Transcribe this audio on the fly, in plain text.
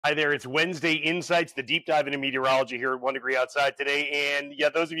Hi there, it's Wednesday Insights, the deep dive into meteorology here at 1 degree outside today. And yeah,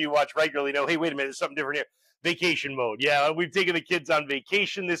 those of you who watch regularly know, hey, wait a minute, there's something different here. Vacation mode. Yeah, we've taken the kids on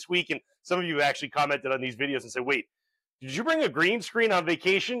vacation this week, and some of you actually commented on these videos and said, wait, did you bring a green screen on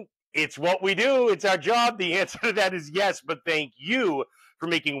vacation? It's what we do. It's our job. The answer to that is yes, but thank you for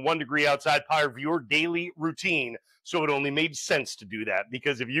making 1 degree outside part of your daily routine. So it only made sense to do that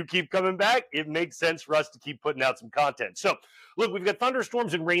because if you keep coming back, it makes sense for us to keep putting out some content. So, look, we've got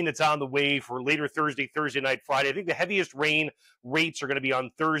thunderstorms and rain that's on the way for later Thursday night, Friday. I think the heaviest rain rates are going to be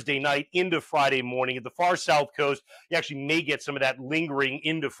on Thursday night into Friday morning. At the far south coast, you actually may get some of that lingering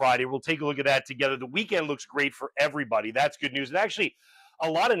into Friday. We'll take a look at that together. The weekend looks great for everybody. That's good news. And actually,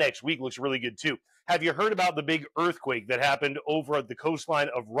 a lot of next week looks really good too. Have you heard about the big earthquake that happened over at the coastline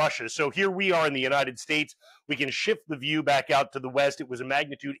of Russia? So here we are in the United States. We can shift the view back out to the west. It was a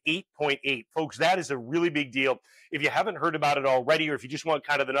magnitude 8.8. Folks, that is a really big deal. If you haven't heard about it already, or if you just want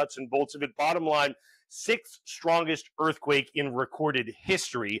kind of the nuts and bolts of it, bottom line, sixth strongest earthquake in recorded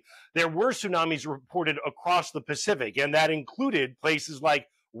history. There were tsunamis reported across the Pacific, and that included places like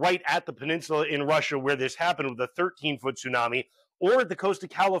right at the peninsula in Russia where this happened with a 13-foot tsunami, or at the coast of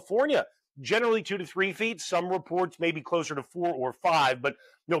California, generally 2 to 3 feet. Some reports maybe closer to 4 or 5, but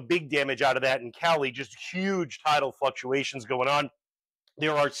no big damage out of that in Cali, just huge tidal fluctuations going on.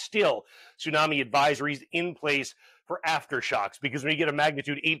 There are still tsunami advisories in place for aftershocks because when you get a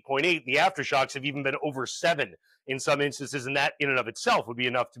magnitude 8.8, the aftershocks have even been over 7 in some instances, and that in and of itself would be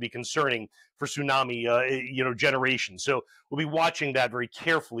enough to be concerning for tsunami, generation. So we'll be watching that very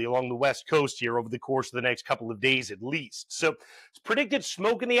carefully along the west coast here over the course of the next couple of days at least. So it's predicted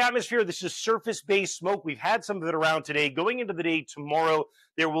smoke in the atmosphere. This is surface-based smoke. We've had some of it around today. Going into the day tomorrow,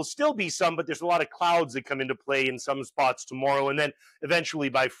 there will still be some, but there's a lot of clouds that come into play in some spots tomorrow. And then eventually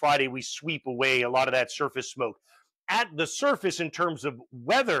by Friday, we sweep away a lot of that surface smoke. At the surface, in terms of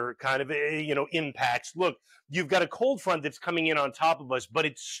weather kind of, impacts, look, you've got a cold front that's coming in on top of us, but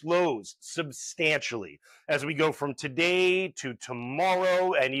it slows substantially. As we go from today to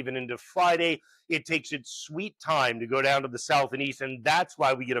tomorrow and even into Friday, it takes its sweet time to go down to the south and east, and that's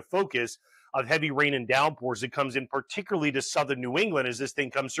why we get a focus of heavy rain and downpours that comes in particularly to southern New England as this thing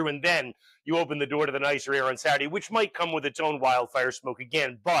comes through. And then you open the door to the nicer air on Saturday, which might come with its own wildfire smoke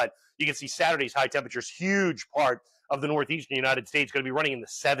again. But you can see Saturday's high temperatures, huge part of the northeastern United States, going to be running in the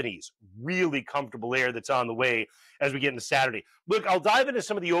 70s. Really comfortable air that's on the way as we get into Saturday. Look, I'll dive into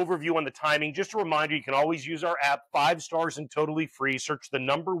some of the overview on the timing. Just a reminder, you can always use our app, 5 stars and totally free. Search the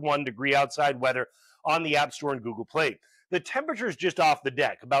number 1 degree outside weather on the App Store and Google Play. The temperature is just off the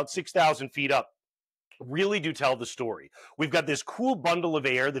deck, about 6,000 feet up. Really do tell the story. We've got this cool bundle of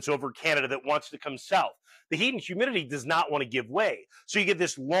air that's over Canada that wants to come south. The heat and humidity does not want to give way. So you get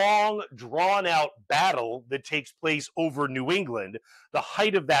this long, drawn-out battle that takes place over New England, the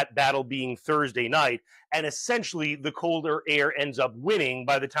height of that battle being Thursday night, and essentially the colder air ends up winning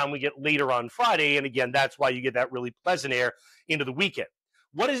by the time we get later on Friday, and again, that's why you get that really pleasant air into the weekend.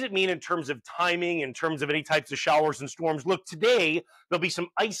 What does it mean in terms of timing, in terms of any types of showers and storms? Look, today, there'll be some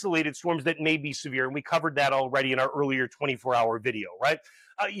isolated storms that may be severe, and we covered that already in our earlier 24-hour video, right?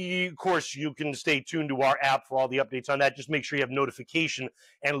 Of course, you can stay tuned to our app for all the updates on that. Just make sure you have notification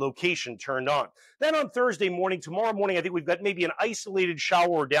and location turned on. Then on Thursday morning, tomorrow morning, I think we've got maybe an isolated shower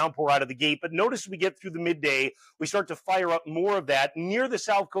or downpour out of the gate. But notice as we get through the midday, we start to fire up more of that near the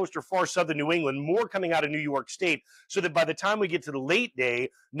south coast or far southern New England, more coming out of New York State, so that by the time we get to the late day,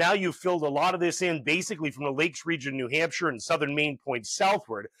 now you've filled a lot of this in basically from the Lakes region, New Hampshire and southern Maine points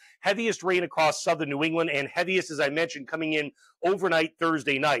southward. Heaviest rain across southern New England, and heaviest, as I mentioned, coming in overnight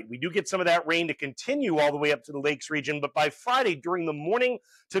Thursday night. We do get some of that rain to continue all the way up to the Lakes region, but by Friday during the morning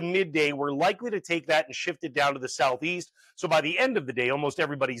to midday, we're likely to take that and shift it down to the southeast. So by the end of the day, almost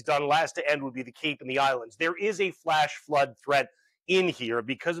everybody's done. Last to end would be the Cape and the islands. There is a flash flood threat in here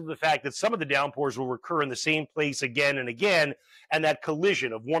because of the fact that some of the downpours will recur in the same place again and again, and that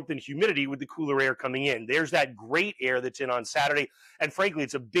collision of warmth and humidity with the cooler air coming in. There's that great air that's in on Saturday, and frankly,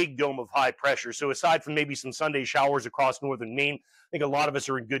 it's a big dome of high pressure. So aside from maybe some Sunday showers across northern Maine, I think a lot of us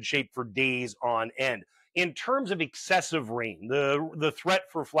are in good shape for days on end. In terms of excessive rain, the threat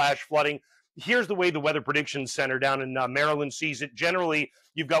for flash flooding, here's the way the Weather Prediction Center down in Maryland sees it. Generally,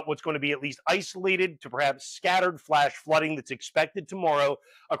 you've got what's going to be at least isolated to perhaps scattered flash flooding that's expected tomorrow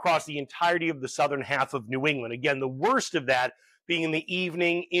across the entirety of the southern half of New England. Again, the worst of that being in the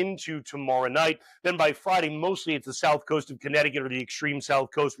evening into tomorrow night. Then by Friday, mostly it's the south coast of Connecticut or the extreme south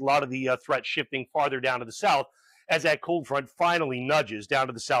coast. A lot of the threat shifting farther down to the south as that cold front finally nudges down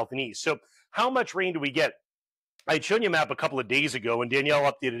to the south and east. So how much rain do we get? I had shown you a map a couple of days ago, and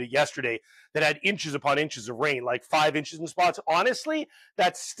Danielle updated it yesterday, that had inches upon inches of rain, like 5 inches in spots. Honestly,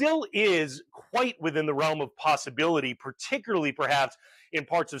 that still is quite within the realm of possibility, particularly perhaps in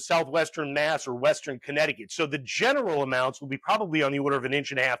parts of southwestern Mass or western Connecticut. So the general amounts will be probably on the order of an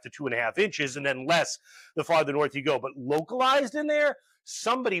inch and a half to 2.5 inches, and then less the farther north you go. But localized in there,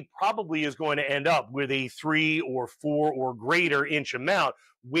 somebody probably is going to end up with a 3 or 4 or greater inch amount,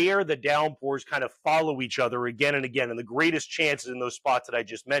 where the downpours kind of follow each other again and again, and the greatest chances in those spots that I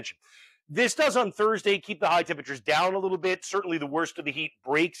just mentioned. This does on Thursday keep the high temperatures down a little bit. Certainly the worst of the heat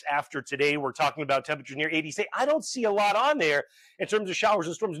breaks after today. We're talking about temperatures near 80. Say, I don't see a lot on there in terms of showers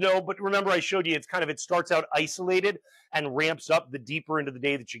and storms. No, but remember I showed you it starts out isolated and ramps up the deeper into the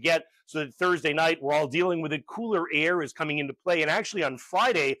day that you get. So that Thursday night, we're all dealing with it. Cooler air is coming into play. And actually on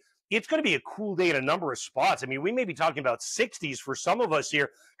Friday, it's going to be a cool day in a number of spots. I mean, we may be talking about 60s for some of us here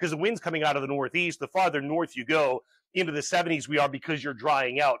because the wind's coming out of the northeast. The farther north you go, into the 70s we are, because you're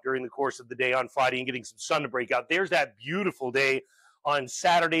drying out during the course of the day on Friday and getting some sun to break out. There's that beautiful day on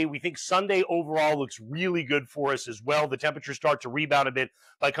Saturday. We think Sunday overall looks really good for us as well. The temperatures start to rebound a bit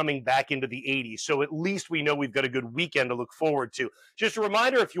by coming back into the 80s. So at least we know we've got a good weekend to look forward to. Just a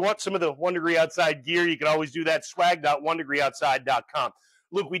reminder, if you want some of the 1 Degree Outside gear, you can always do that, swag.onedegreeoutside.com.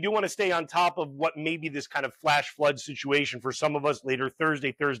 Look, we do want to stay on top of what may be this kind of flash flood situation for some of us later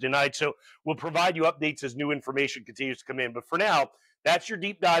Thursday night. So we'll provide you updates as new information continues to come in. But for now, that's your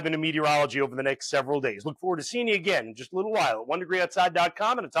deep dive into meteorology over the next several days. Look forward to seeing you again in just a little while at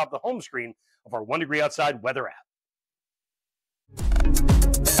onedegreeoutside.com and atop the home screen of our 1 Degree Outside weather app.